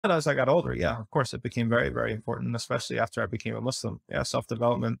And as I got older, yeah, of course, it became very, very important, especially after I became a Muslim. Yeah,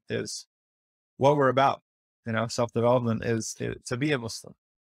 self-development is what we're about. You know, self-development is to be a Muslim.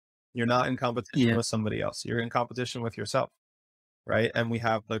 You're not in competition Yeah. with somebody else. You're in competition with yourself, right? And we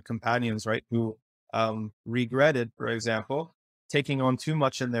have the companions, right, who regretted, for example, taking on too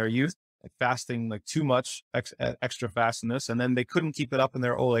much in their youth, like fasting like too much extra fastness, and then they couldn't keep it up in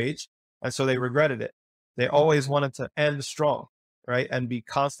their old age, and so they regretted it. They always wanted to end strong, right, and be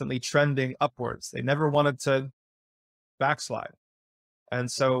constantly trending upwards. They never wanted to backslide,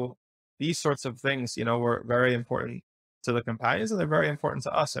 and so these sorts of things, you know, were very important to the companions, and they're very important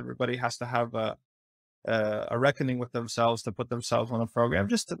to us. Everybody has to have a reckoning with themselves to put themselves on a program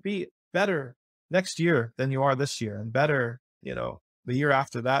just to be better next year than you are this year, and better, you know, the year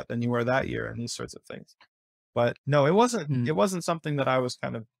after that than you were that year, and these sorts of things. But no, Mm. it wasn't something that I was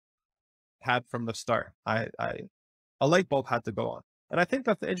kind of had from the start. A light bulb had to go on. And I think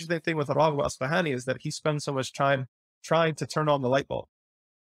that the interesting thing with Raghib Asfahani is that he spends so much time trying to turn on the light bulb,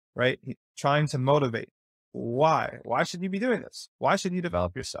 right? Trying to motivate. Why? Why should you be doing this? Why should you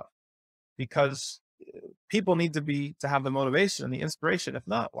develop yourself? Because people need to have the motivation and the inspiration. If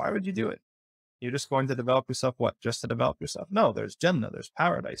not, why would you do it? You're just going to develop yourself. What? Just to develop yourself? No, there's Jannah, there's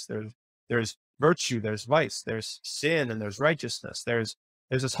paradise, there's virtue, there's vice, there's sin, and there's righteousness. There's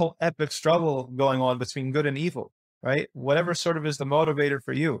this whole epic struggle going on between good and evil, right? Whatever sort of is the motivator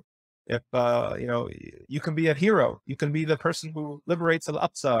for you. If you know, you can be a hero, you can be the person who liberates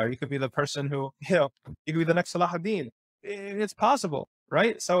Al-Aqsa, or you could be the person who, you know, you could be the next Salahuddin. It's possible,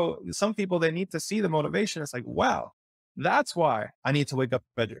 right? So some people, they need to see the motivation. It's like, wow, that's why I need to wake up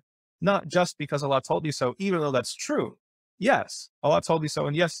better. Not just because Allah told you so, even though that's true. Yes, Allah told you so.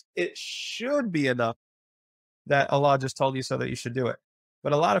 And yes, it should be enough that Allah just told you so that you should do it.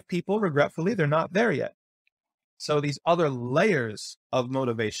 But a lot of people, regretfully, they're not there yet. So these other layers of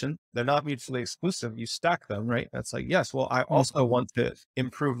motivation, they're not mutually exclusive. You stack them, right? That's like, yes, well, I Mm. also want to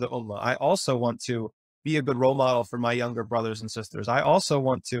improve the ummah. I also want to be a good role model for my younger brothers and sisters. I also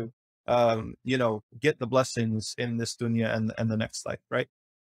want to, you know, get the blessings in this dunya and the next life, right?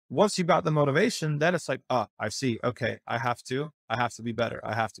 Once you got the motivation, then it's like, ah, I see. Okay, I have to be better.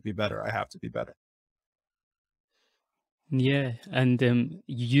 I have to be better. I have to be better. Yeah, and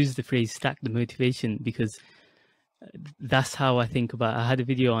you use the phrase "stack the motivation" because that's how I think about. I had a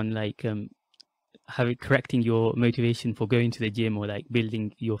video on like how correcting your motivation for going to the gym or like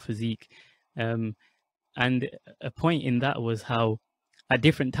building your physique, um, and a point in that was how at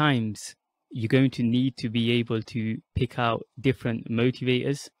different times you're going to need to be able to pick out different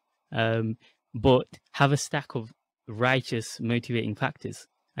motivators, um, but have a stack of righteous motivating factors.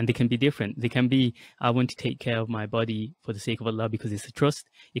 And they can be different. They can be, I want to take care of my body for the sake of Allah because it's a trust.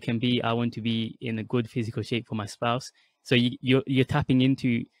 It can be, I want to be in a good physical shape for my spouse. So you're tapping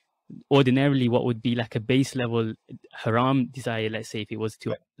into ordinarily what would be like a base level haram desire, let's say, if it was to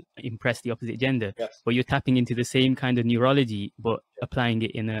Yeah. impress the opposite gender, Yes. but you're tapping into the same kind of neurology but applying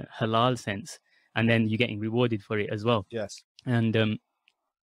it in a halal sense, and then you're getting rewarded for it as well. Yes. And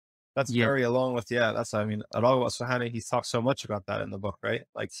That's yeah. very along with, yeah, that's, I mean, Raghib Asfahani, he talks so much about that in the book, right?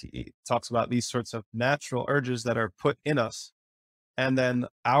 Like he talks about these sorts of natural urges that are put in us. And then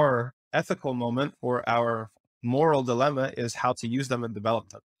our ethical moment or our moral dilemma is how to use them and develop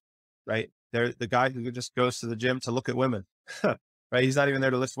them, right? They're the guy who just goes to the gym to look at women, right? He's not even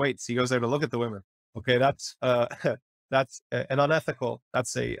there to lift weights. He goes there to look at the women. Okay. That's, that's an unethical,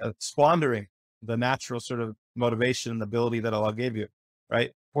 that's a squandering the natural sort of motivation and ability that Allah gave you,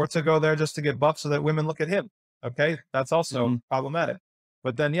 right? Or to go there just to get buff so that women look at him. Okay. That's also Mhm. problematic.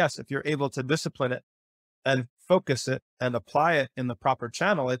 But then, yes, if you're able to discipline it and focus it and apply it in the proper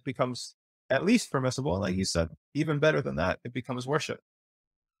channel, it becomes at least permissible. And like you said, even better than that, it becomes worship.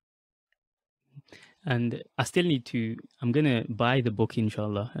 And I still need to, I'm going to buy the book,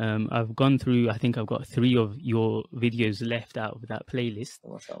 inshallah. I've gone through, I think I've got 3 of your videos left out of that playlist.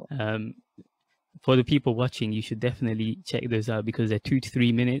 MashaAllah. Um, for the people watching, you should definitely check those out because they're 2 to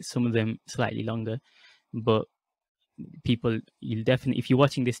 3 minutes, some of them slightly longer. But people, you'll definitely, if you're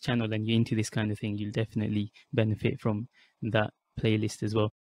watching this channel and you're into this kind of thing, you'll definitely benefit from that playlist as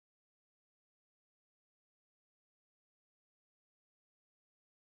well.